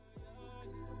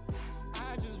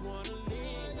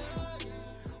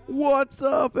What's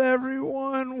up,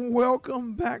 everyone?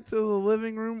 Welcome back to the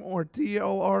living room, or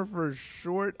TLR for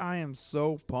short. I am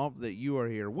so pumped that you are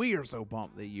here. We are so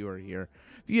pumped that you are here.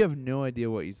 If you have no idea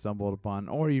what you stumbled upon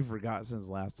or you forgot since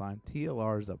last time,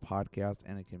 TLR is a podcast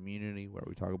and a community where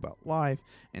we talk about life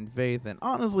and faith and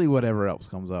honestly whatever else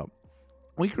comes up.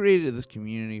 We created this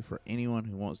community for anyone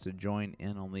who wants to join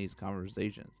in on these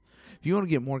conversations. If you want to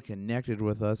get more connected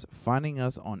with us, finding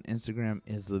us on Instagram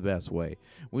is the best way.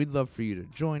 We'd love for you to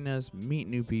join us, meet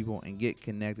new people, and get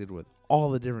connected with all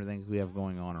the different things we have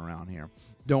going on around here.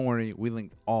 Don't worry, we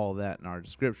linked all that in our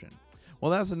description.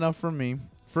 Well, that's enough from me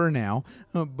for now,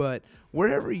 but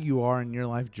wherever you are in your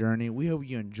life journey, we hope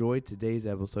you enjoyed today's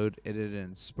episode and it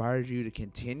inspires you to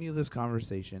continue this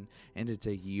conversation and to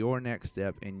take your next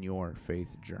step in your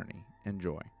faith journey.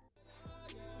 Enjoy.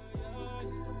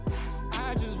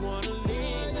 I just want to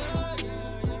live.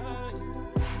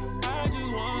 I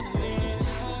just want to live.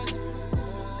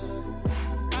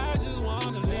 I just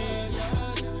want to live.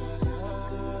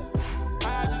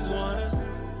 I just want to.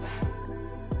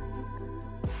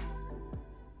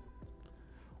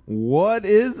 What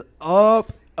is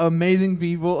up, amazing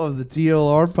people of the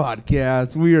TLR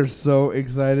podcast? We are so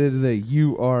excited that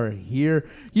you are here.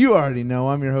 You already know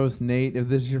I'm your host, Nate. If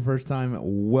this is your first time,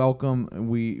 welcome.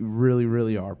 We really,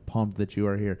 really are pumped that you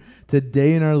are here.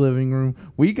 Today in our living room,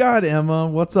 we got Emma.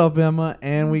 What's up, Emma?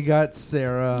 And we got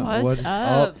Sarah. What's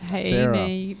up? Hey, Sarah?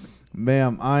 Nate.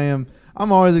 Ma'am, I'm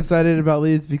always excited about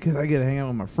these because I get to hang out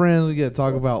with my friends. We get to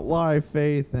talk about life,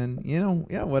 faith, and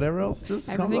whatever else just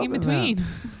comes up in between.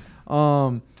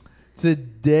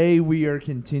 Today we are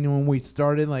continuing. We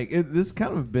started this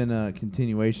kind of been a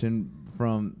continuation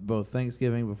from both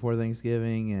before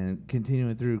Thanksgiving, and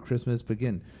continuing through Christmas, but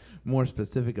again, more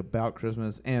specific about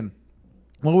Christmas. And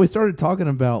what we started talking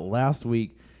about last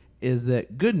week is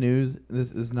that good news.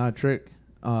 This is not a trick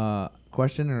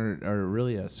question or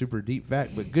really a super deep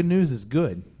fact, but good news is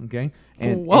good, okay?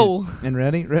 And whoa. And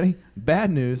ready?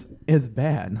 Bad news is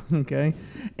bad, okay?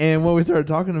 And what we started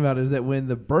talking about is that when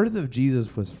the birth of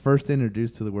Jesus was first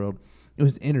introduced to the world, it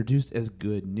was introduced as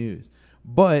good news.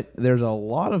 But there's a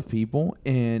lot of people,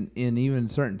 and in even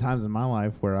certain times in my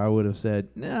life, where I would have said,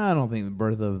 I don't think the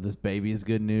birth of this baby is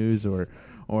good news, or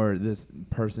this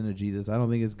person of Jesus, I don't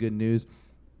think it's good news.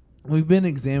 We've been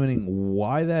examining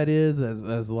why that is,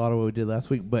 as a lot of what we did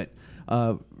last week. But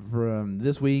from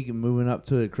this week and moving up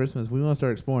to Christmas, we want to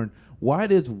start exploring why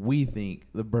it is we think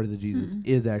the birth of Jesus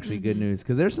is actually good news.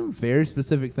 Because there's some very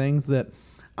specific things that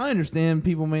I understand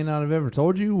people may not have ever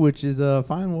told you, which is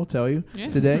fine. We'll tell you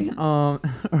today, or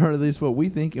at least what we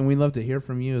think. And we'd love to hear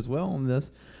from you as well on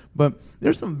this. But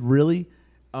there's some really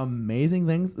amazing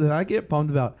things that I get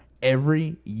pumped about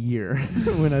every year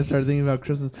when I started thinking about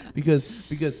Christmas, because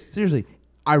seriously,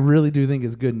 I really do think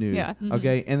it's good news. Yeah. Mm-hmm.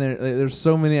 Okay, and there's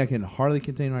so many I can hardly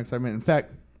contain my excitement. In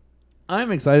fact,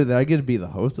 I'm excited that I get to be the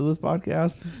host of this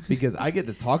podcast because I get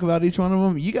to talk about each one of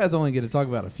them. You guys only get to talk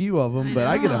about a few of them, but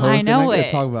I get to host and I get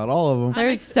to talk about all of them.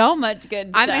 There's so much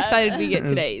good I'm stuff. excited we get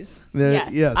today's.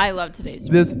 Yes. I love today's.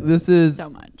 This is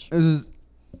so much. This is.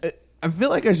 I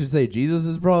feel like I should say Jesus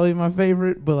is probably my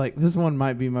favorite, but this one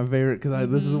might be my favorite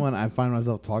because this is one I find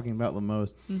myself talking about the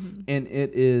most, and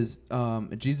it is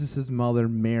Jesus' mother,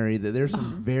 Mary. That there's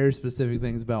some very specific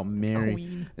things about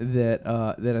Mary that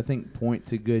I think point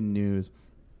to good news,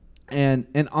 and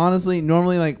honestly,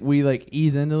 normally we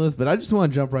ease into this, but I just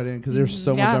want to jump right in because there's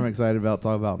so much I'm excited about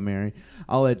talking about Mary.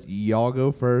 I'll let y'all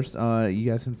go first. You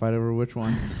guys can fight over which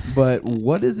one, but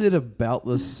what is it about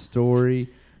the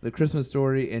story? The Christmas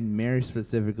story, and Mary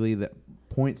specifically, that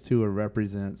points to or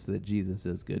represents that Jesus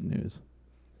is good news?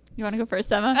 You want to go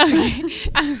first, Emma? Okay.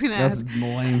 I was going to ask. That's a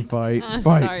lame fight.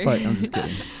 Sorry. Fight. I'm just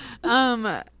kidding.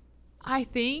 I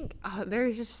think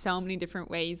there's just so many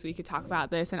different ways we could talk about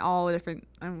this, and all the different.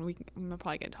 I'm gonna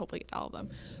probably hopefully get to all of them.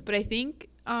 But I think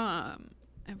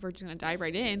if we're just gonna dive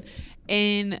right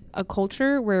in a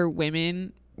culture where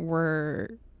women were,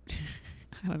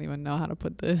 I don't even know how to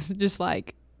put this, just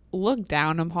looked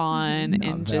down upon Not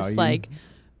and just valued.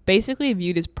 basically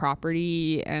viewed as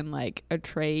property and a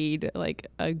trade,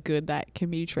 a good that can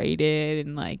be traded,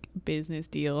 and business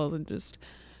deals, and just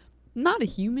not a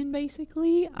human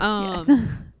basically. Yes.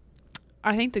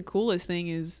 I think the coolest thing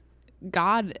is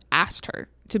God asked her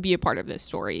to be a part of this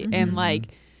story and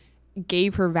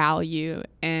gave her value,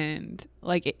 and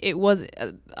it was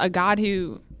a God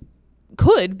who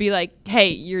could be hey,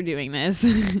 you're doing this.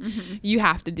 You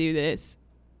have to do this.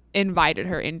 Invited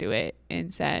her into it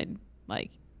and said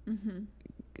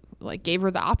gave her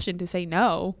the option to say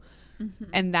no.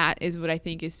 And that is what I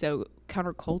think is so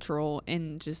countercultural,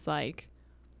 and just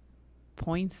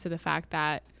points to the fact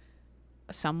that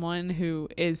someone who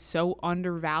is so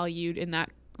undervalued in that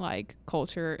like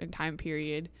culture and time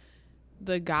period,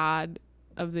 the God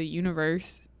of the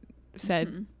universe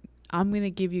said, I'm going to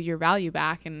give you your value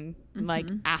back and like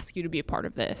ask you to be a part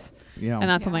of this. Yeah. And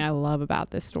that's something I love about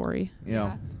this story.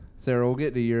 Yeah. Sarah, we'll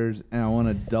get to yours, and I want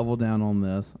to double down on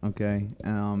this, okay?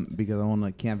 Because I want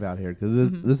to camp out here,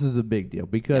 because this is a big deal.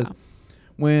 Because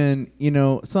when,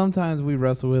 sometimes we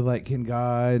wrestle with, like, can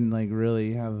God, like,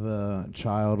 really have a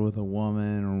child with a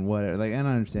woman or whatever? Like, and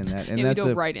I understand that. And we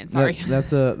dove right in. Sorry.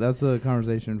 That's a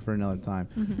conversation for another time.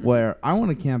 Where I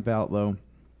want to camp out, though,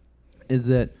 is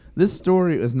that this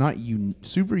story is not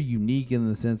super unique in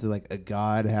the sense of, like, a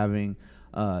God having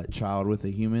child with a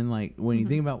human. Like when you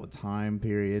think about the time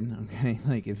period, okay,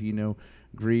 like if you know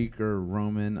Greek or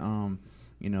Roman,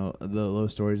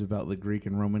 those stories about the Greek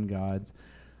and Roman gods,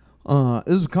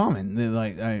 this was common.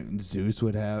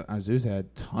 Zeus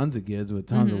had tons of kids with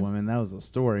tons of women. That was a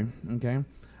story, okay.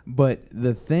 But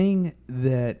the thing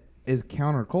that is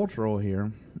countercultural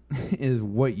here is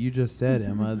what you just said,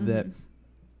 Emma.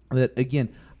 That again,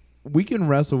 we can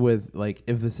wrestle with, like,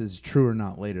 if this is true or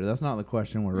not later. That's not the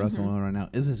question we're wrestling with right now.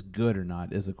 Is this good or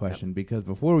not is the question. Because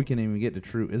before we can even get to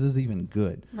true, is this even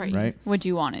good? Right? Would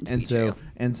you want it to be true?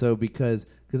 And so because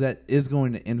that is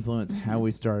going to influence how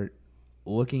we start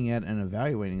looking at and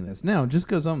evaluating this. Now, just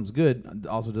because something's good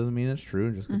also doesn't mean it's true.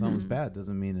 And just because something's bad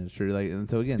doesn't mean it's true. Like, and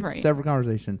so, again, separate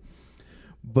conversation.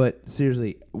 But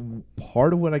seriously,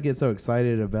 part of what I get so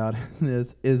excited about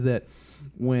this is that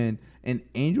when an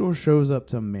angel shows up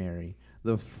to Mary,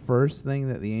 the first thing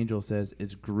that the angel says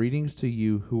is, greetings to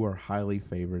you who are highly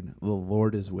favored. The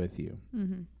Lord is with you.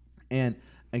 And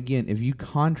again, if you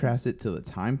contrast it to the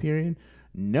time period,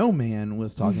 no man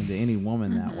was talking to any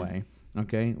woman that way.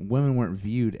 Okay. Women weren't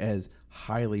viewed as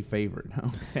highly favored.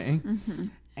 Okay.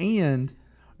 And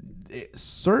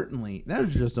certainly, that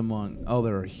is just among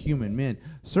other human men.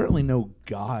 Certainly no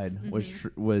God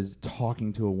was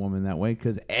talking to a woman that way,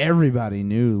 because everybody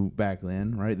knew back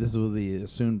then, right? This was the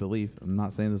assumed belief. I'm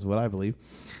not saying this is what I believe,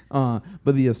 but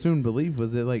the assumed belief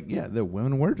was that, like, the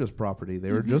women were just property.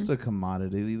 They were just a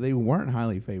commodity. They weren't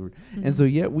highly favored. And so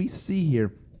yet we see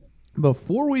here,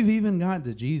 before we've even gotten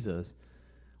to Jesus,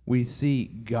 we see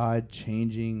God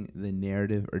changing the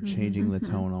narrative or changing the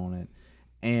tone on it.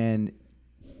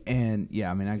 And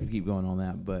yeah, I mean, I could keep going on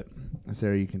that, but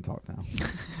Sarah, you can talk now.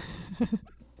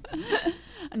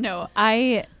 No,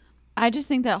 I just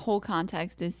think that whole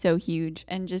context is so huge,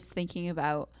 and just thinking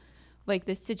about, like,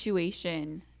 the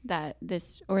situation that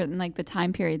this, or like the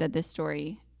time period that this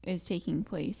story is taking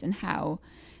place, and how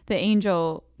the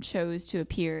angel chose to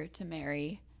appear to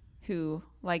Mary, who,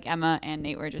 like Emma and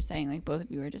Nate were just saying, like both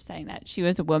of you were just saying, that she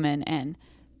was a woman. And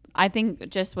I think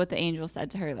just what the angel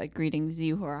said to her, like, greetings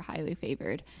you who are highly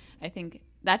favored, I think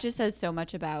that just says so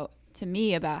much to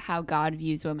me about how God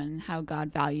views women, how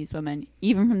God values women,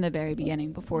 even from the very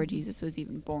beginning, before Jesus was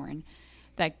even born.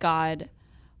 That God,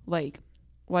 like,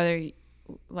 whether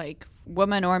like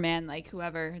woman or man, like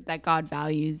whoever, that God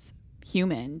values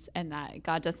humans, and that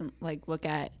God doesn't like look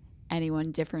at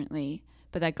anyone differently,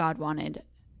 but that God wanted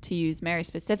to use Mary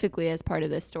specifically as part of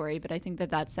this story. But I think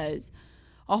that says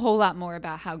a whole lot more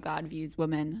about how God views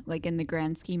women, like in the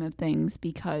grand scheme of things,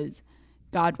 because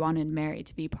God wanted Mary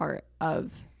to be part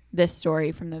of this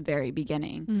story from the very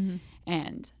beginning.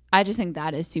 And I just think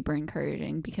that is super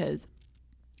encouraging, because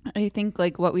I think,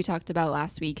 like what we talked about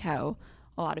last week, how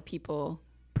a lot of people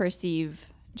perceive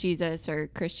Jesus or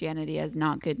Christianity as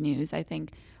not good news. I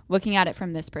think looking at it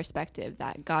from this perspective,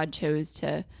 that God chose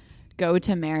to go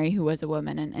to Mary, who was a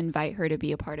woman, and invite her to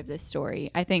be a part of this story,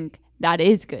 I think that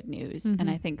is good news. And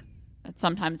I think that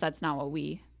sometimes that's not what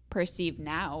we perceive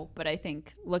now, but I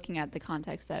think looking at the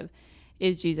context of,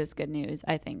 is Jesus good news,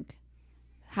 I think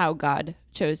how God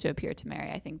chose to appear to Mary,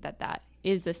 I think that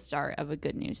is the start of a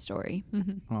good news story.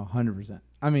 100%.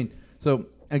 I mean, so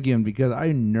again, because I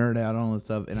nerd out on this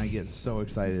stuff and I get so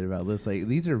excited about this, like,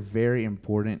 these are very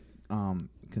important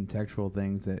contextual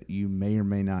things that you may or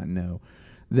may not know,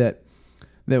 that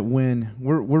when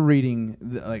we're reading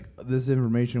like this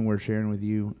information we're sharing with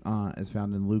you is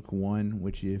found in Luke 1,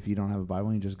 which if you don't have a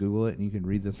Bible, you just Google it and you can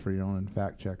read this for your own and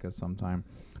fact check us sometime.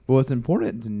 But what's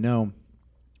important to know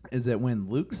is that when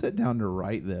Luke sat down to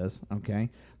write this, okay,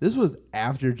 this was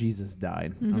after Jesus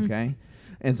died, okay?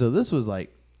 And so this was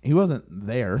like, he wasn't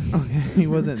there, okay? He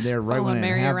wasn't there right when it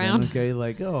Mary happened, around. okay?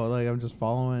 Like, I'm just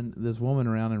following this woman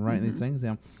around and writing these things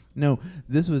down. No,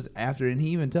 this was after, and he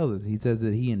even tells us, he says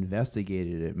that he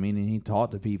investigated it, meaning he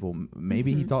talked to people.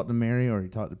 Maybe he talked to Mary, or he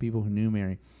talked to people who knew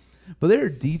Mary. But there are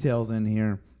details in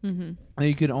here that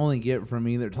you could only get from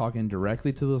either talking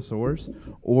directly to the source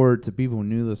or to people who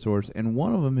knew the source. And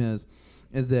one of them is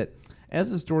is that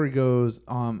as the story goes,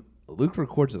 Luke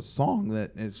records a song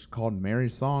that is called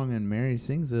Mary's Song, and Mary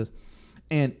sings this.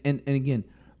 And again,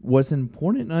 what's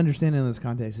important to understand in this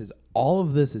context is all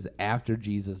of this is after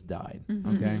Jesus died.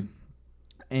 Okay,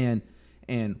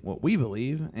 and what we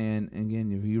believe, and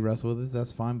again, if you wrestle with this,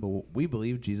 that's fine. But what we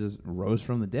believe, Jesus rose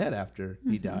from the dead after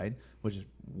he died, which is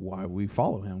why we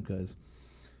follow him, because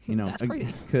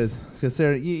because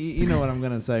Sarah, you know what I'm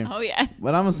gonna say. Oh yeah.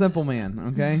 But I'm a simple man,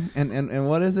 okay? And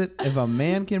what is it? If a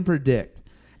man can predict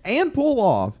and pull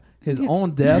off his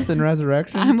own death and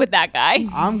resurrection, I'm with that guy.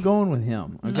 I'm going with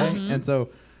him, okay? And so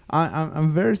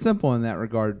I'm very simple in that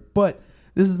regard. But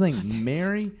this is the thing,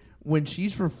 Mary, when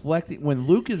she's reflecting, when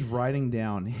Luke is writing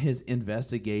down his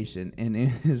investigation and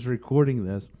is recording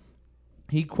this,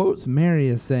 he quotes Mary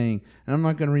as saying, and I'm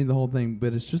not going to read the whole thing,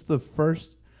 but it's just the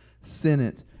first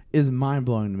sentence is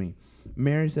mind-blowing to me.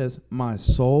 Mary says, "My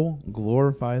soul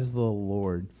glorifies the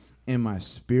Lord, and my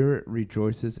spirit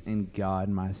rejoices in God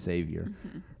my Savior,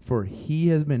 for he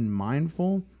has been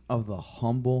mindful of the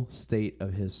humble state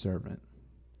of his servant."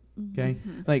 Okay?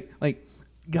 Like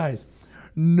guys,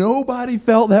 nobody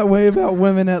felt that way about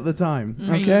women at the time,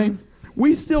 okay?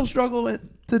 We still struggle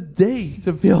today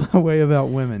to feel that way about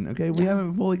women, okay? We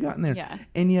haven't fully gotten there. Yeah.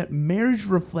 And yet Mary's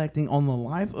reflecting on the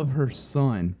life of her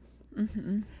son,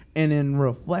 and in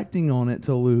reflecting on it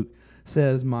to Luke,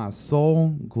 says, "My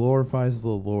soul glorifies the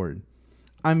Lord."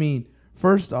 I mean,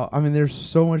 first off, there's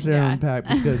so much there to unpack,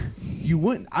 because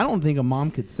I don't think a mom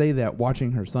could say that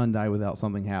watching her son die without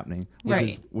something happening,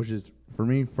 which is for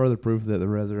me further proof that the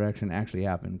resurrection actually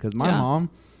happened. Because my mom,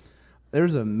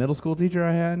 there's a middle school teacher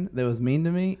I had that was mean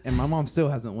to me, and my mom still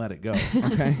hasn't let it go.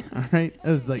 Okay, all right, it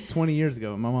was like 20 years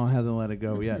ago, and my mom hasn't let it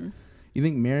go yet. You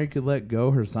think Mary could let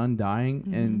go her son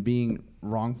dying and being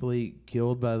wrongfully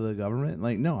killed by the government?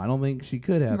 Like, no, I don't think she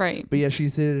could have. Right. But yet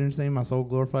she's sitting there saying, "My soul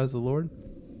glorifies the Lord."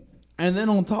 And then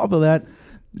on top of that,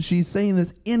 she's saying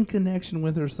this in connection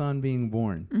with her son being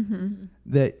born.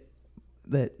 That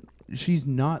she's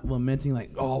not lamenting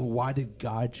like, "Oh, why did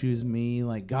God choose me?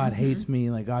 Like, God hates me.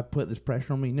 Like, God put this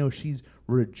pressure on me." No, she's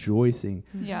rejoicing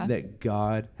that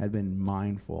God had been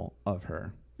mindful of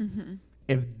her.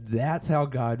 If that's how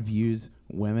God views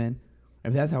women,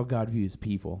 if that's how God views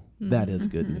people, that is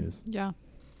good news. Yeah.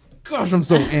 Gosh, I'm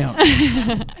so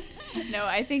amped. No,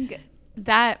 I think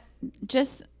that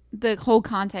just the whole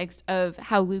context of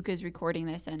how Luke is recording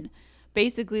this and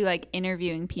basically like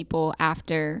interviewing people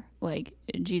after like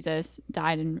Jesus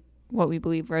died and what we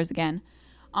believe rose again.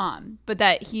 But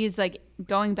that he's like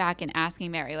going back and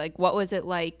asking Mary, like, what was it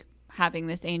like having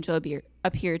this angel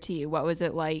appear to you? What was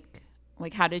it like?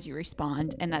 Like, how did you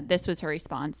respond? And that this was her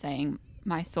response saying,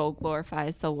 "My soul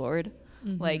glorifies the Lord."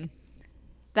 Like,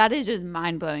 that is just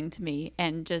mind blowing to me.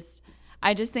 And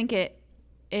I just think it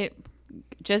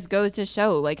just goes to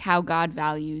show like how God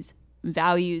values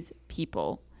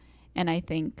people. And I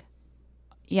think,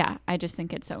 I just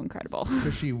think it's so incredible.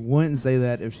 Because she wouldn't say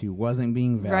that if she wasn't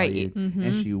being valued.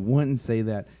 And she wouldn't say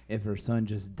that if her son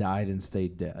just died and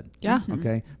stayed dead. Yeah.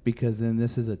 Okay? Because then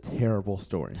this is a terrible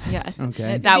story. Yes.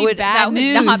 Okay? That would not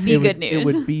be good news. It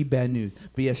would be bad news.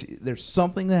 But yeah, there's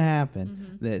something that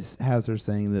happened that has her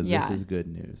saying that this is good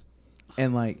news.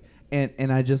 And like,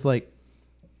 and I just like,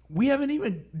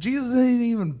 Jesus isn't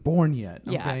even born yet,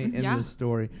 okay, in this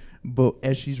story. But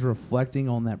as she's reflecting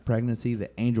on that pregnancy, the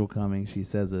angel coming, she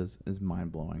says is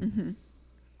mind-blowing.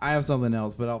 I have something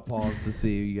else, but I'll pause to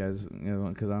see you guys,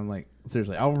 because I'm like,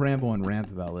 seriously, I'll ramble and rant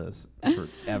about this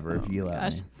forever if you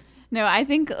let me. No, I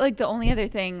think like the only other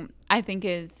thing I think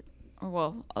is,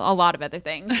 well, a lot of other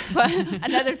things, but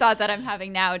another thought that I'm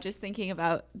having now, just thinking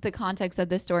about the context of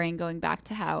this story and going back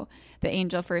to how the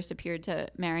angel first appeared to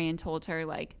Mary and told her,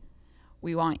 like,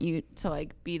 we want you to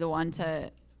like be the one to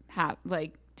have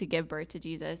like to give birth to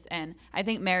Jesus. And I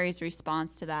think Mary's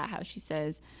response to that, how she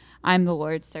says, "I'm the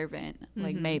Lord's servant,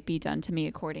 like may it be done to me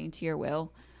according to your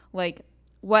will." Like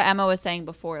what Emma was saying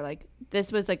before, like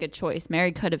this was like a choice.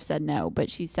 Mary could have said no, but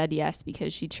she said yes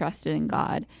because she trusted in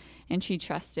God and she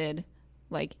trusted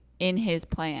like in his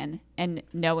plan and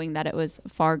knowing that it was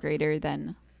far greater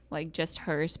than like just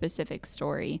her specific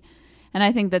story. And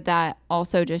I think that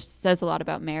also just says a lot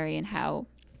about Mary and how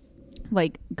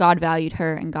like God valued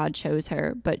her and God chose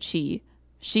her, but she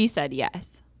said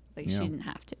yes. Like she didn't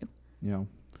have to. Yeah.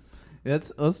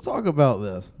 Let's talk about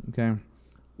this, okay?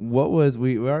 What was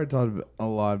we already talked a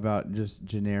lot about just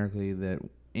generically that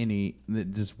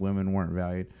just women weren't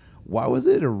valued. Why was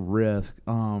it a risk?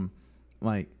 The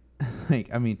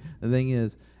thing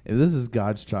is, if this is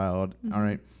God's child, all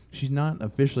right, she's not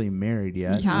officially married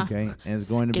yet, okay, and is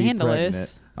going to be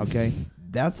pregnant, okay.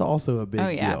 that's also a big Oh,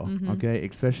 yeah. deal. Mm-hmm. Okay,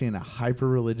 especially in a hyper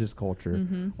religious culture.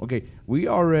 Okay, we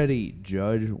already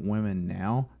judge women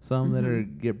now. Some that are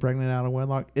get pregnant out of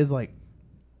wedlock is like,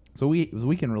 so we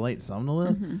can relate some to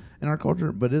this in our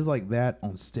culture, but it's like that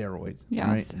on steroids, Yes.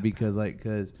 right? Because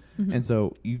and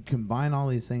so you combine all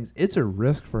these things. It's a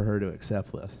risk for her to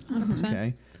accept this. 100%.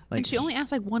 Okay, Like she only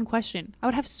asked like one question. I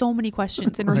would have so many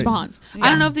questions in Right. response. Yeah. I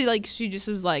don't know if she just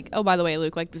was like, oh, by the way,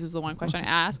 Luke, like this is the one question I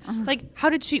asked. Like, how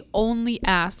did she only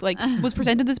ask? Like, was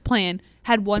presented this plan,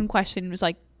 had one question, and was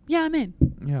like, yeah, I'm in.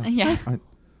 yeah, Yeah.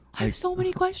 I have so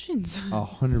many questions.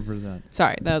 100%.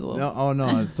 Sorry, that was a little. No, oh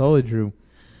no, it's totally true.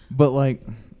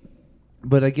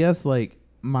 But I guess like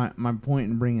my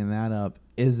point in bringing that up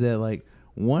is that like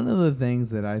one of the things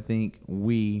that I think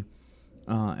we,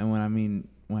 and when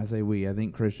I say we, I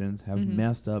think Christians have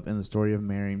messed up in the story of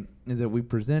Mary is that we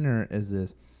present her as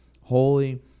this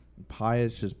holy,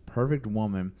 pious, just perfect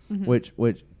woman, which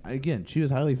again she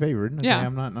was highly favored. Okay? Yeah.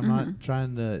 I'm not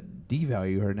trying to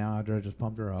devalue her now after I just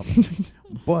pumped her up,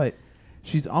 but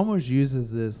she's almost used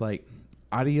as this like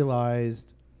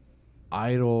idealized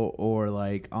idol or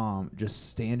like just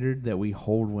standard that we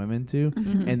hold women to,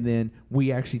 and then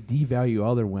we actually devalue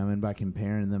other women by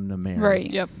comparing them to Mary, Right.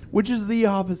 Yep. which is the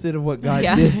opposite of what God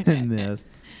Yeah. did in this.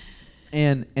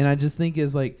 And I just think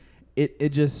is like it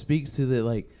just speaks to that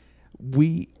like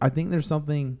I think there's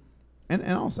something, and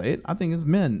I'll say it, I think as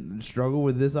men struggle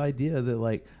with this idea that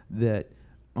like that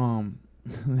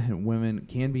that women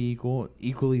can be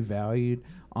equally valued,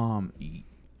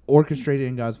 orchestrated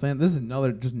in God's plan. This is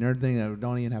another just nerd thing that we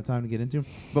don't even have time to get into.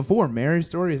 Before Mary's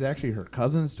story is actually her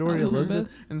cousin's story, Elizabeth.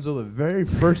 And so the very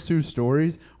first two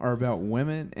stories are about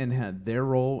women and had their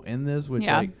role in this, which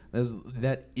Yeah. like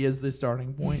that is the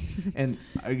starting point. And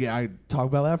again, I talk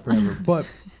about that forever. But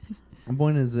the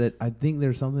point is that I think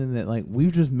there's something that like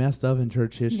we've just messed up in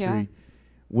church history Yeah.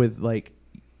 with like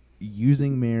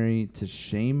using Mary to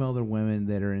shame other women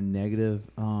that are in negative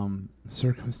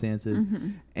circumstances,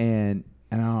 and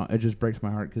I don't know, it just breaks my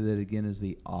heart because it again is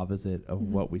the opposite of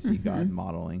what we see God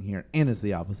modeling here, and it's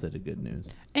the opposite of good news.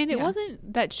 And it Yeah.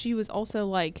 wasn't that she was also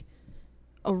like,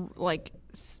 I don't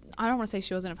want to say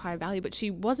she wasn't of high value, but she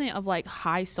wasn't of like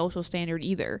high social standard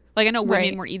either. Like I know women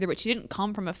Right. weren't either, but she didn't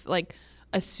come from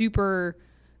a super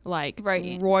like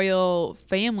Right. royal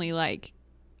family. Like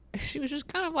she was just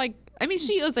kind of like, I mean,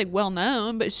 she was like well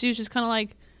known, but she was just kind of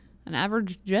like an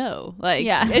average Joe. Like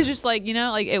Yeah. it's just like,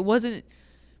 like it wasn't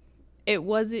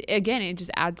again, it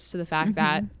just adds to the fact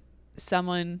that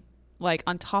someone like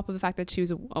on top of the fact that she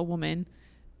was a woman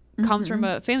comes from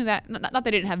a family that not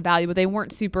they didn't have value, but they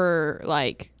weren't super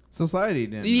like Society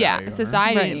didn't. value her.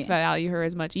 society Right. didn't value her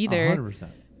as much either, 100%.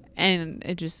 and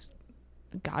it just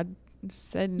God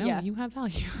said no, Yeah. you have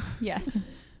value. Yes.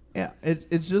 Yeah,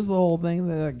 it's just the whole thing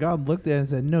that God looked at and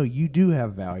said, "No, you do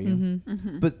have value."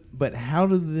 But how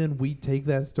do then we take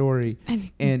that story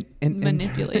and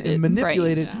Manipulate it. and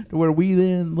manipulate Right. it to where we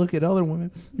then look at other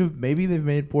women who maybe they've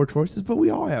made poor choices, but we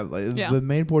all have like Yeah. they've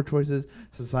made poor choices.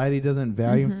 Society doesn't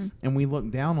value, and we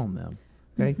look down on them.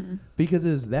 Okay, because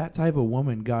it's that type of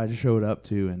woman God showed up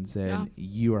to and said, Yeah.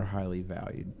 "You are highly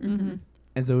valued,"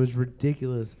 and so it's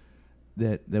ridiculous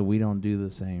that we don't do the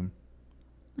same.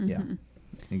 Yeah.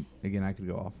 Again, I could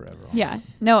go off forever. on Yeah.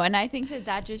 No, and I think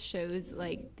that just shows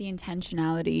like the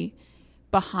intentionality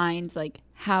behind like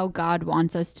how God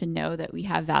wants us to know that we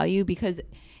have value, because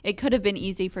it could have been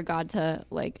easy for God to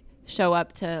like show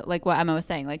up to like what Emma was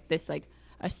saying, like this like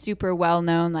a super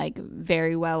well-known like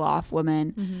very well-off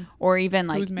woman, or even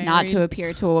like Who's not to married.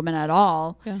 appear to a woman at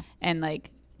all, Yeah. and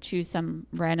like choose some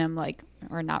random like,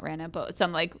 or not random, but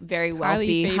some like very Highly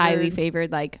wealthy, favored. highly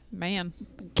favored like Man,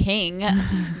 king,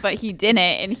 but he didn't,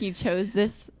 and he chose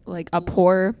this like a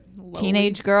poor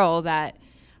teenage girl that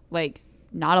like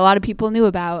not a lot of people knew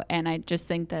about. And I just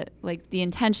think that like the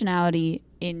intentionality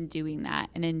in doing that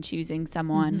and in choosing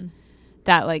someone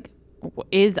that like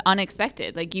is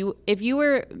unexpected. Like if you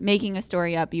were making a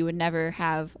story up, you would never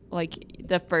have like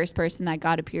the first person that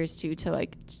God appears to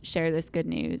like share this good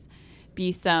news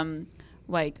be some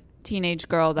like teenage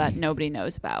girl that nobody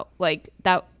knows about. Like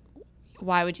that,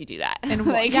 why would you do that? and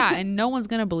like, and no one's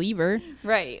gonna believe her.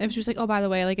 right. If she's like, oh, by the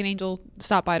way, like an angel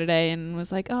stopped by today and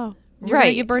was like, oh, you're Right.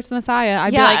 gonna give birth to the Messiah.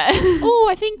 I'd Yeah. be like, oh,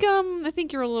 I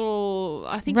think you're a little,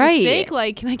 I think Right. you're sick.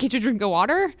 Like, can I get you a drink of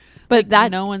water? But Like,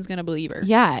 that no one's gonna believe her.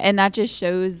 Yeah, and that just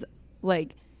shows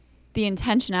like the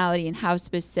intentionality and how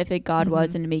specific God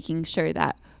was in making sure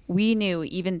that we knew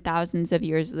even thousands of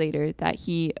years later that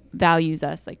he values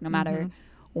us, like no matter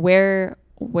where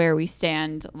we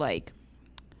stand, like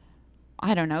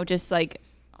I don't know, just like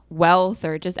wealth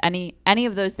or just any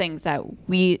of those things that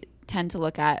we tend to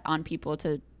look at on people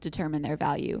to determine their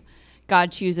value.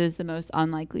 God chooses the most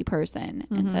unlikely person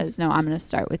and says, no, I'm going to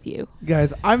start with you.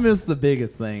 Guys, I missed the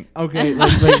biggest thing. Okay,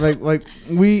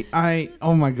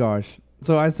 oh my gosh.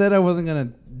 So I said I wasn't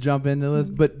gonna jump into this,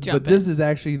 but this is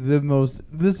actually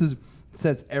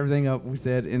sets everything up we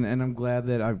said, and I'm glad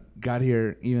that I got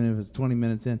here, even if it's 20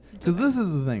 minutes in, because this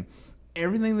is the thing.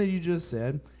 Everything that you just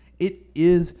said, it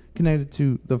is connected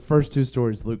to the first two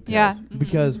stories Luke tells,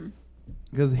 because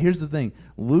here's the thing.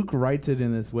 Luke writes it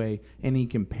in this way, and he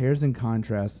compares and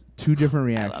contrasts two different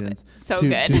reactions to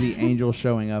the angel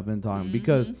showing up and talking.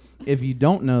 Because if you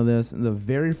don't know this, the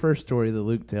very first story that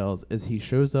Luke tells is he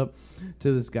shows up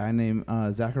to this guy named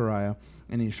Zachariah,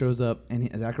 and he shows up, and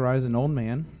Zachariah is an old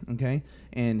man, okay,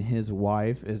 and his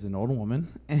wife is an old woman,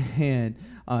 and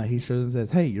he shows him and says,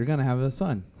 hey, you're going to have a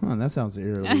son. That sounds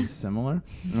eerily similar,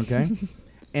 okay?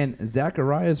 And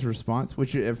Zachariah's response,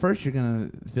 which at first you're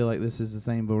going to feel like this is the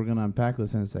same, but we're going to unpack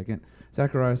this in a second.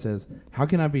 Zachariah says, how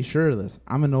can I be sure of this?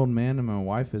 I'm an old man and my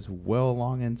wife is well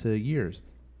along into years.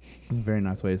 A very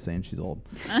nice way of saying she's old.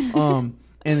 And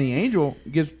the angel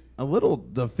gets a little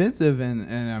defensive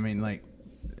and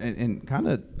kind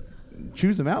of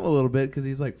chews him out a little bit, because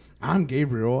he's like, I'm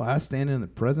Gabriel. I stand in the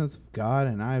presence of God,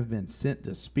 and I have been sent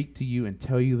to speak to you and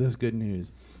tell you this good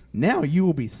news. Now you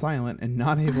will be silent and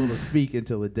not able to speak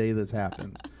until the day this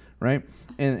happens, right?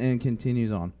 And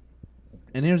continues on.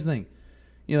 And here's the thing.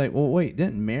 You're like, well, wait,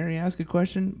 didn't Mary ask a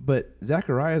question? But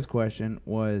Zachariah's question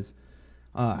was,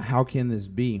 how can this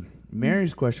be?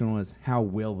 Mary's question was, how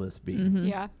will this be?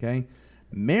 Yeah. Okay?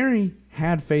 Mary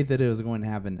had faith that it was going to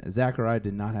happen. Zachariah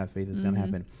did not have faith it was going to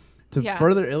happen. To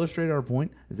further illustrate our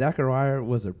point, Zachariah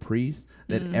was a priest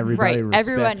that everybody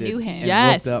respected. Everyone knew him.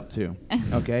 And looked up to.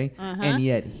 Okay? And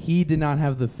yet he did not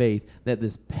have the faith that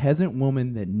this peasant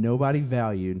woman that nobody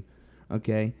valued,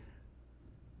 okay,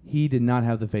 he did not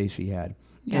have the faith she had.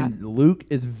 Yeah. And Luke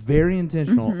is very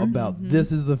intentional about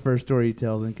this is the first story he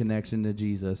tells in connection to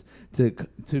Jesus,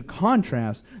 to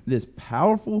contrast this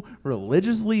powerful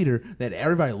religious leader that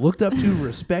everybody looked up to,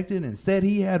 respected, and said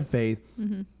he had faith,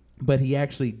 but he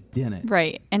actually didn't.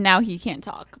 Right. And now he can't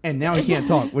talk.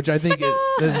 Which I think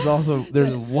this is also,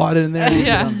 there's a lot in there you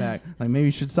can unpack. Like, maybe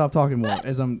you should stop talking more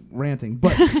as I'm ranting.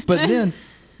 But then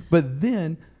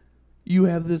you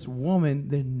have this woman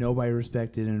that nobody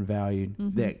respected and valued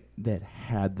that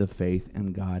had the faith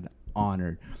and God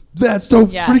honored. That's so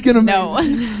freaking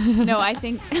amazing. No, I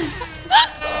think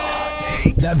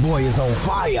that boy is on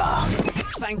fire.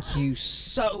 Thank you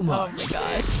so much. Oh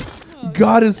my God.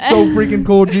 God is so freaking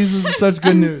cool. Jesus is such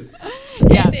good news.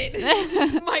 Yeah.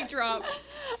 Mic drop.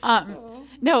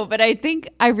 No, but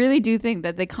I really do think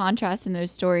that the contrast in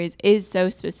those stories is so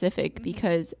specific,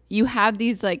 because you have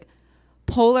these like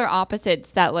polar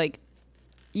opposites that like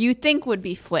you think would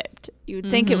be flipped. You would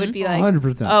think it would be like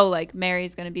 100%. Oh, like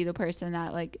Mary's going to be the person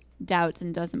that like doubts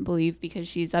and doesn't believe because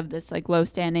she's of this like low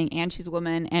standing, and she's a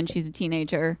woman, and she's a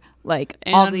teenager, like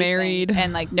and all unmarried, these things,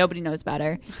 and like nobody knows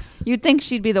better. You'd think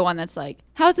she'd be the one that's like,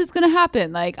 how's this going to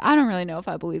happen? Like, I don't really know if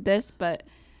I believe this. But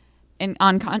in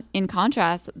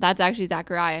contrast, that's actually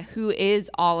Zachariah, who is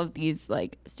all of these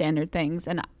like standard things.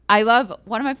 And I love,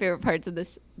 one of my favorite parts of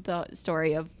the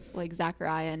story of like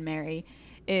Zachariah and Mary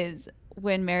is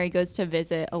when Mary goes to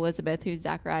visit Elizabeth, who's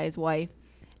Zachariah's wife,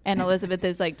 and Elizabeth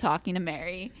is like talking to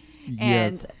Mary,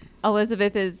 and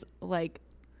Elizabeth is like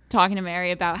talking to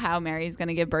Mary about how Mary's going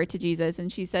to give birth to Jesus,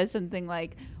 and she says something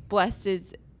like, blessed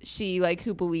is she like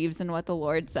who believes in what the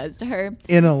Lord says to her,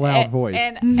 in a loud voice.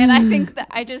 And I think that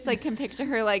I just like can picture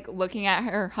her like looking at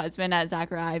her husband, at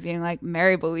Zachariah, being like,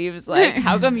 Mary believes, like,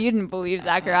 how come you didn't believe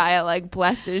Zachariah? Like,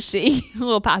 blessed is she. A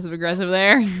little passive aggressive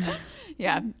there.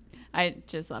 Yeah. I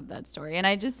just love that story. And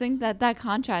I just think that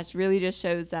contrast really just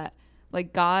shows that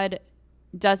like God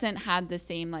doesn't have the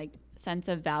same like sense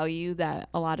of value that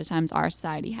a lot of times our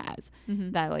society has.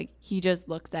 That like he just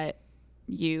looks at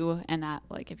you, and that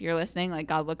like if you're listening, like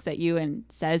God looks at you and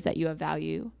says that you have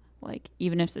value, like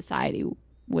even if society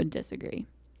would disagree.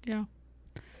 Yeah.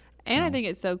 And I think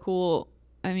it's so cool.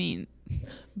 I mean,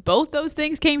 both those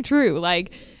things came true.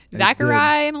 Like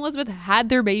Zachariah and Elizabeth had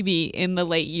their baby in the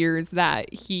late years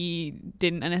that he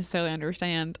didn't necessarily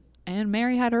understand. And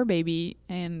Mary had her baby,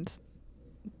 and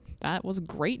that was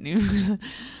great news.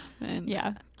 And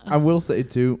yeah. I will say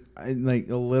too, like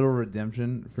a little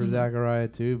redemption for Zachariah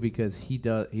too, because he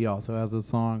also has a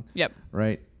song. Yep.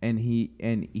 Right. And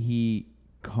he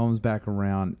comes back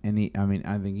around, and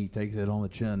I think he takes it on the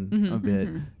chin a bit,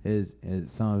 is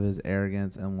some of his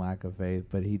arrogance and lack of faith,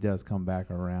 but he does come back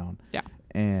around. Yeah.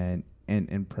 And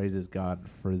praises God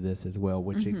for this as well,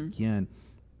 which again,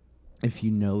 if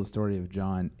you know the story of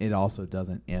John, it also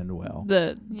doesn't end well.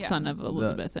 The Yeah. son of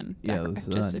Elizabeth and Zachariah, the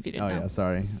just son- if you didn't know. yeah,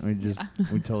 sorry. We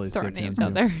totally Throwing skipped him names out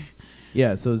too. there.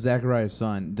 Yeah, so Zachariah's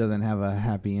son doesn't have a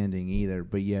happy ending either,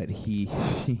 but yet he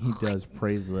does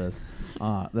praise this.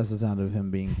 That's the sound of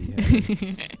him being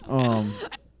beheaded.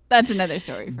 That's another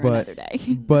story for But- another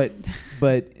day.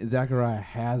 But Zachariah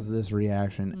has this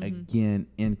reaction Mhm. again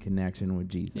in connection with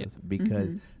Jesus Yep. because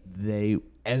they,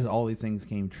 as all these things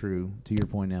came true, to your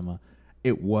point, Emma,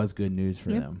 it was good news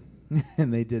for Yep. them,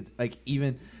 and they did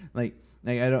even like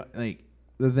I don't like.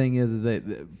 The thing is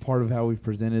that part of how we've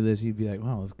presented this, you'd be like,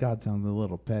 "Well, this God sounds a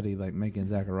little petty, like making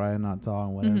Zachariah not talk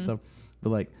and whatever." Mhm. So,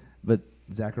 but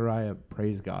Zachariah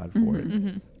praised God for it,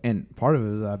 Mm-hmm. and part of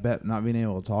it is, I bet, not being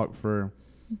able to talk for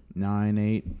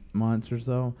 9-8 months or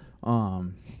so.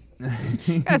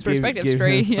 his perspective gave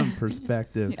straight, him some yeah.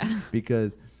 perspective Yeah.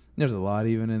 because there's a lot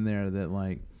even in there that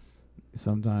like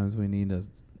sometimes we need to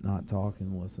not talk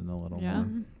and listen a little Yeah.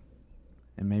 more.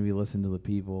 And maybe listen to the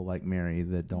people like Mary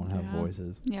that don't have Yeah.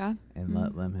 voices Yeah. and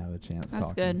let them have a chance That's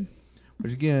talking. good.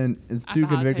 Which again is That's too a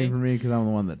hot convicting take. for me because I'm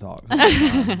the one that talks.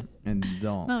 And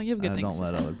don't No, you have good things don't to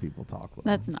let say. other people talk. With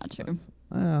That's them. not true.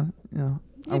 Yeah, yeah.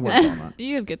 I You work have- on that.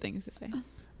 You have good things to say.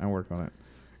 I work on it.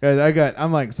 Guys,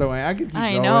 I'm like, so I could keep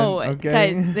I going. know.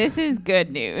 Okay. Guys, this is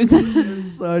good news.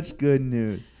 Such good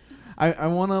news. I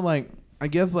want to I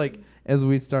guess as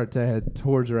we start to head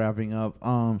towards wrapping up,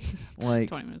 20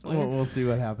 minutes later. we'll see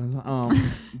what happens.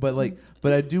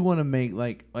 But I do want to make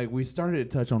we started to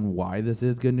touch on why this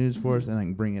is good news for us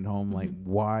and bring it home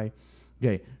why.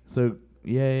 Okay, so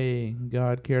yay,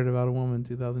 God cared about a woman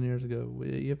 2,000 years ago.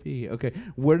 Yippee. Okay,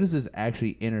 where does this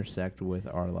actually intersect with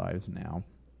our lives now?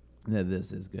 That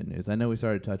this is good news. I know we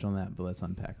started to touch on that, but let's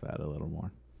unpack that a little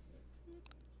more.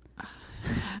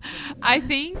 I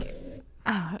think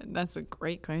that's a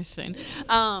great question.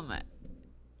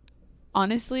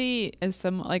 Honestly, as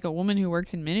a woman who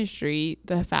works in ministry,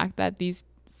 the fact that these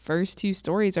first two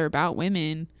stories are about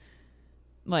women,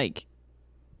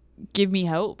 give me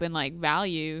hope and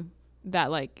value that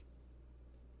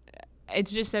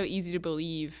it's just so easy to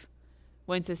believe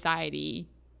when society,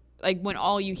 when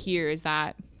all you hear is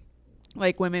that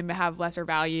women have lesser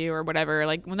value or whatever,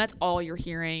 when that's all you're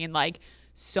hearing and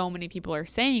so many people are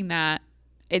saying that,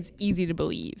 it's easy to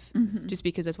believe just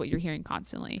because that's what you're hearing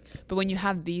constantly. But when you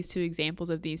have these two examples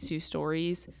of these two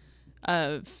stories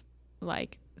of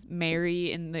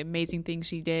Mary and the amazing things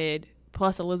she did,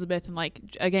 plus Elizabeth, and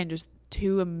again, just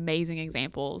two amazing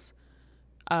examples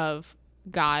of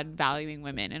God valuing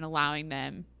women and allowing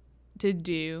them to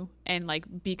do and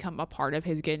become a part of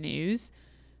his good news,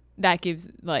 that gives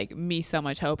me so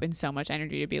much hope and so much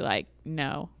energy to be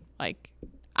no,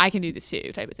 I can do this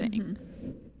too, type of thing.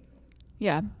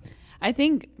 Yeah. I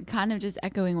think kind of just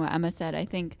echoing what Emma said, I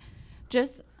think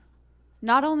just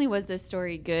not only was this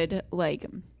story good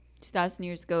 2,000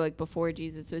 years ago, before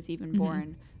Jesus was even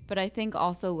born, but I think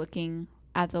also looking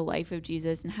at the life of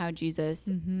Jesus and how Jesus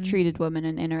treated women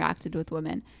and interacted with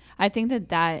women, I think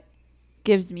that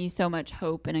gives me so much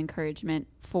hope and encouragement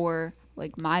for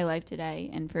my life today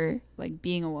and for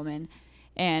being a woman.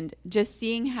 And just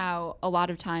seeing how a lot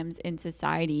of times in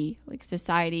society,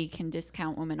 society can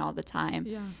discount women all the time.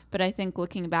 Yeah. But I think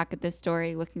looking back at this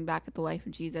story, looking back at the life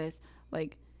of Jesus,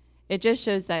 it just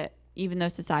shows that even though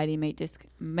society may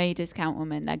discount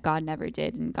women, that God never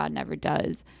did and God never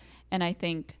does. And I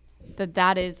think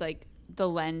that is the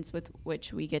lens with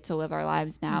which we get to live our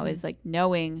lives now, is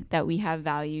knowing that we have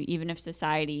value, even if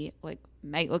society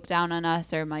might look down on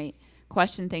us or might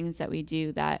question things that we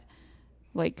do, that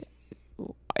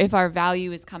if our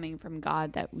value is coming from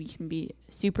God, that we can be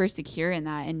super secure in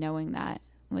that and knowing that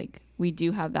we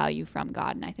do have value from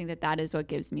God. And I think that is what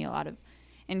gives me a lot of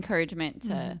encouragement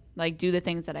to do the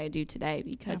things that I do today,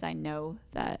 because I know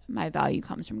that my value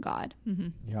comes from God.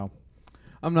 Yeah.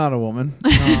 I'm not a woman,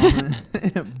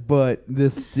 but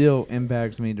this still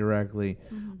impacts me directly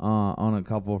on a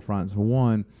couple of fronts.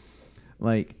 One,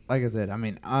 like I said, I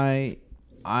mean, it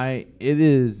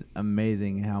is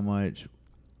amazing how much,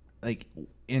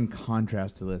 in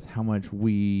contrast to this, how much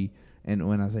we, and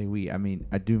when I say we, I mean,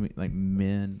 I do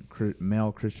mean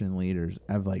male Christian leaders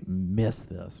have missed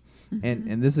this.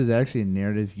 And this is actually a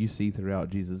narrative you see throughout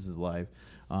Jesus's life.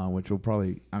 Which we'll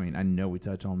probably, I know we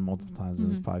touch on multiple times in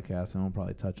this podcast, and we'll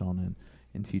probably touch on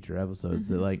in future episodes,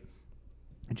 that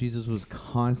Jesus was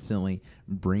constantly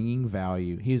bringing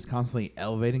value. He was constantly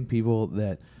elevating people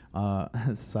that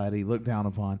society looked down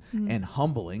upon, and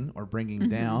humbling or bringing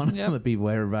down the people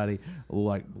everybody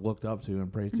looked up to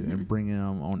and praised to, and bringing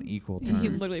them on equal terms. He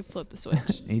literally flipped the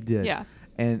switch. He did. Yeah.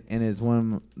 And it's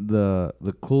one of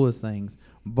the coolest things.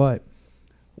 But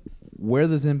where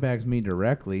this impacts me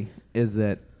directly is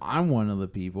that I'm one of the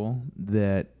people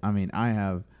that, I mean, I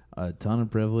have a ton of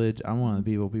privilege. I'm one of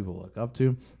the people look up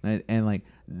to. And like,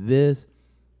 this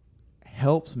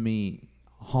helps me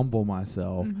humble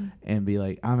myself and be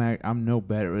like, I'm no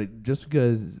better. Like, just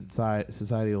because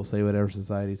society will say whatever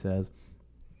society says,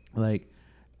 like,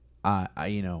 I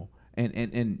you know,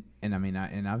 and I mean,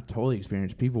 I've totally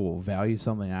experienced people will value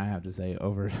something I have to say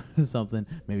over something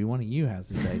maybe one of you has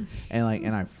to say,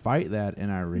 and I fight that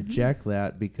and I reject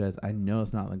that because I know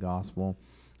it's not the gospel,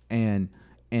 and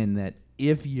that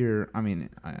if you're, I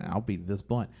mean, I'll be this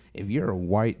blunt, if you're a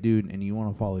white dude and you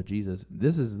want to follow Jesus,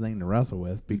 this is the thing to wrestle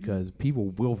with because people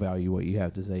will value what you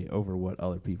have to say over what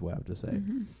other people have to say,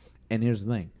 and here's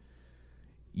the thing.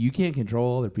 You can't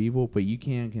control other people, but you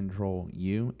can control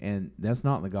you, and that's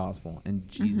not the gospel. And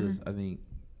Jesus, I think,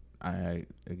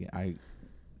 I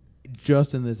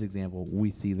just in this example, we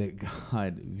see that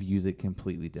God views it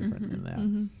completely different than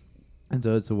that, and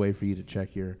so it's a way for you to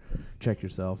check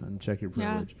yourself and check your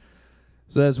privilege.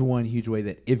 So that's one huge way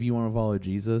that if you want to follow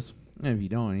Jesus, and if you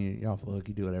don't, you're off the hook.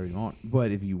 You do whatever you want.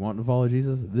 But if you want to follow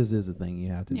Jesus, this is the thing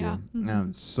you have to do. And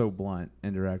I'm so blunt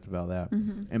and direct about that.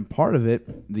 And part of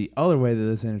it, the other way that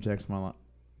this intersects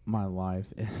my life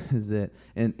is that,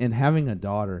 and having a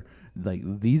daughter, like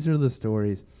these are the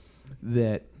stories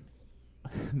that,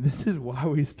 this is why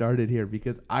we started here,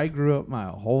 because I grew up my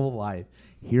whole life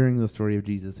hearing the story of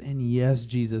Jesus. And yes,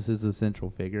 Jesus is a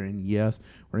central figure. And yes,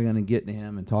 we're going to get to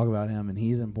him and talk about him, and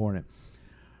he's important.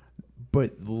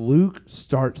 But Luke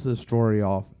starts the story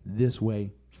off this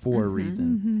way for a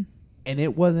reason. And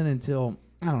it wasn't until,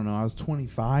 I don't know, I was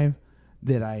 25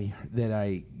 that I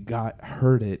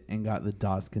heard it and got the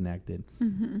dots connected.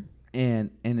 And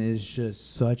it is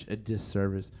just such a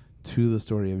disservice to the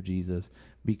story of Jesus,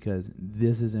 because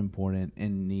this is important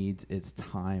and needs its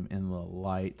time and the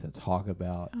light to talk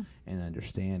about and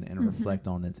understand and reflect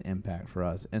on its impact for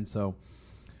us. And so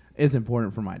it's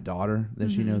important for my daughter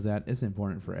that she knows that. It's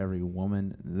important for every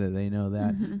woman that they know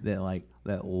that,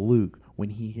 that Luke, when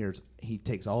he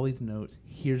takes all these notes,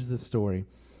 hears the story,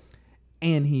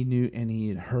 and he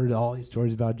had heard all these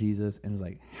stories about Jesus and was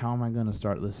like, how am I going to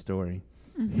start this story?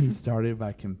 He started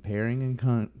by comparing and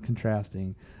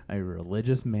contrasting a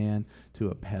religious man to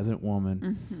a peasant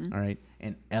woman, all right,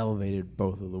 and elevated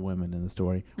both of the women in the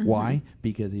story. Why?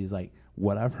 Because he's like,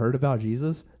 what I've heard about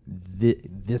Jesus,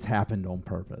 this happened on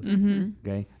purpose.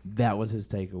 Okay, that was his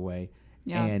takeaway,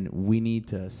 and we need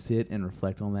to sit and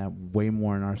reflect on that way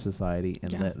more in our society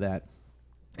and let that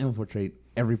infiltrate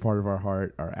every part of our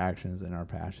heart, our actions, and our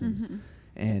passions.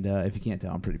 And if you can't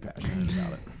tell, I'm pretty passionate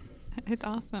about it. It's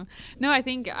awesome. No, I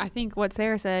think what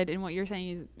Sarah said and what you're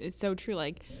saying is so true.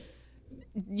 Like,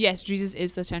 yes, Jesus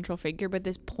is the central figure, but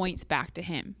this points back to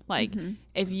him. Like,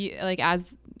 if you, like, as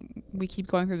we keep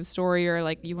going through the story, or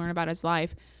like you learn about his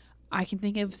life, I can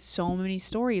think of so many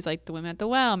stories, like the women at the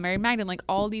well, Mary Magdalene, like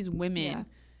all these women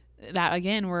that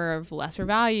again were of lesser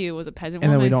value, was a peasant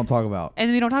woman. And then we don't talk about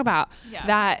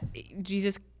that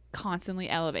Jesus constantly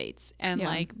elevates and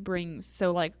like brings.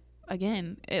 So like,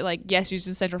 again, it, like, yes, she's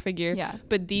the central figure,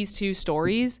 but these two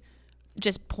stories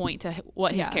just point to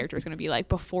what his character is going to be like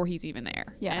before he's even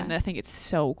there. And I think it's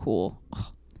so cool.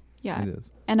 It is.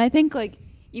 And I think, like,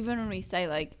 even when we say,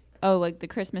 like, oh, like, the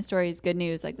Christmas story is good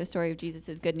news, like, the story of Jesus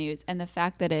is good news, and the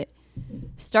fact that it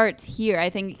starts here, I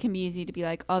think it can be easy to be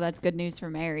like, oh, that's good news for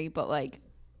Mary, but, like,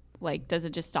 does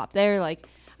it just stop there? Like,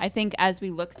 I think as we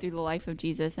look through the life of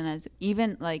Jesus, and as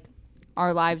even, like,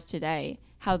 our lives today,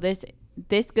 how this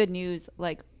good news,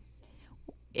 like,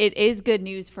 it is good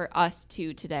news for us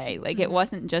too today. Like, it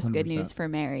wasn't just 100%. Good news for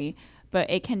Mary,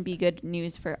 but it can be good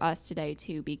news for us today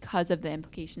too, because of the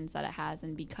implications that it has,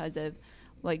 and because of,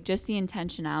 like, just the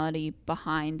intentionality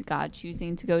behind God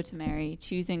choosing to go to Mary,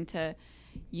 choosing to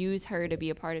use her to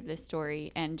be a part of this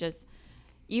story, and just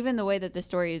even the way that the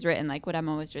story is written, like what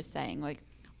Emma was just saying, like,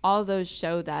 all those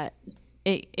show that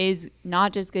it is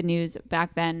not just good news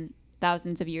back then,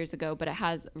 thousands of years ago, but it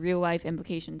has real life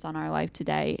implications on our life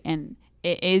today, and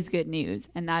it is good news.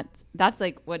 And that's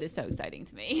like what is so exciting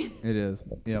to me. It is.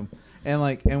 Yeah.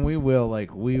 And we will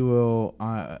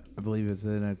I believe it's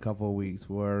in a couple of weeks,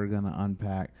 we're going to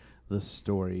unpack the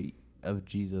story of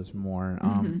Jesus more,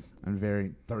 and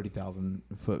very 30,000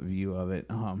 foot view of it,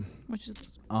 which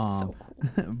is so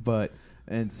cool. But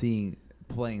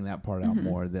playing that part out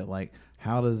more, that, like,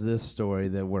 how does this story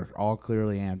that we're all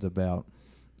clearly amped about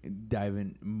dive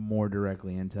in more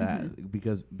directly into that,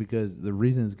 because the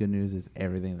reason it's good news is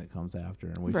everything that comes after,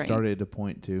 and we've started to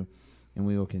point to, and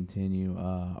we will continue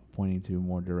pointing to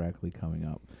more directly coming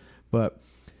up. But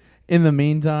in the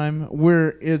meantime,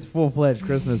 it's full-fledged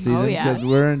Christmas season Oh, yeah. because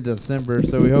we're in December,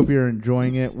 so we hope you're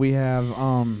enjoying it. We have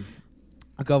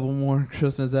a couple more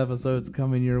Christmas episodes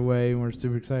coming your way, and we're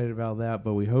super excited about that,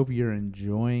 but we hope you're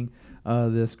enjoying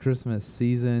this Christmas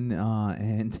season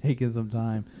and taking some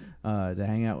time to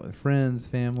hang out with friends,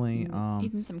 family,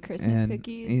 Eating some Christmas and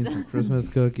cookies. eating some Christmas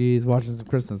cookies, watching some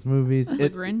Christmas movies.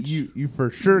 Grinch. You for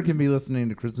sure can be listening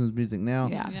to Christmas music now.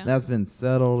 Yeah. That's been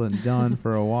settled and done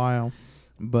for a while.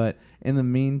 But in the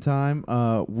meantime,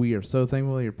 we are so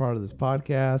thankful that you're part of this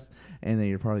podcast and that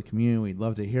you're part of the community. We'd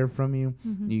love to hear from you.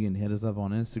 Mm-hmm. You can hit us up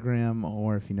on Instagram,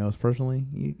 or if you know us personally,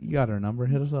 you got our number,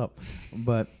 hit us up.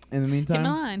 But in the Hit meantime, my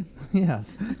line.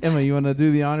 yes. Emma, you want to do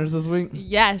the honors this week?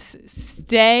 Yes.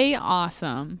 Stay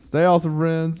awesome. Stay awesome,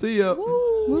 friends. See ya.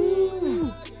 Woo.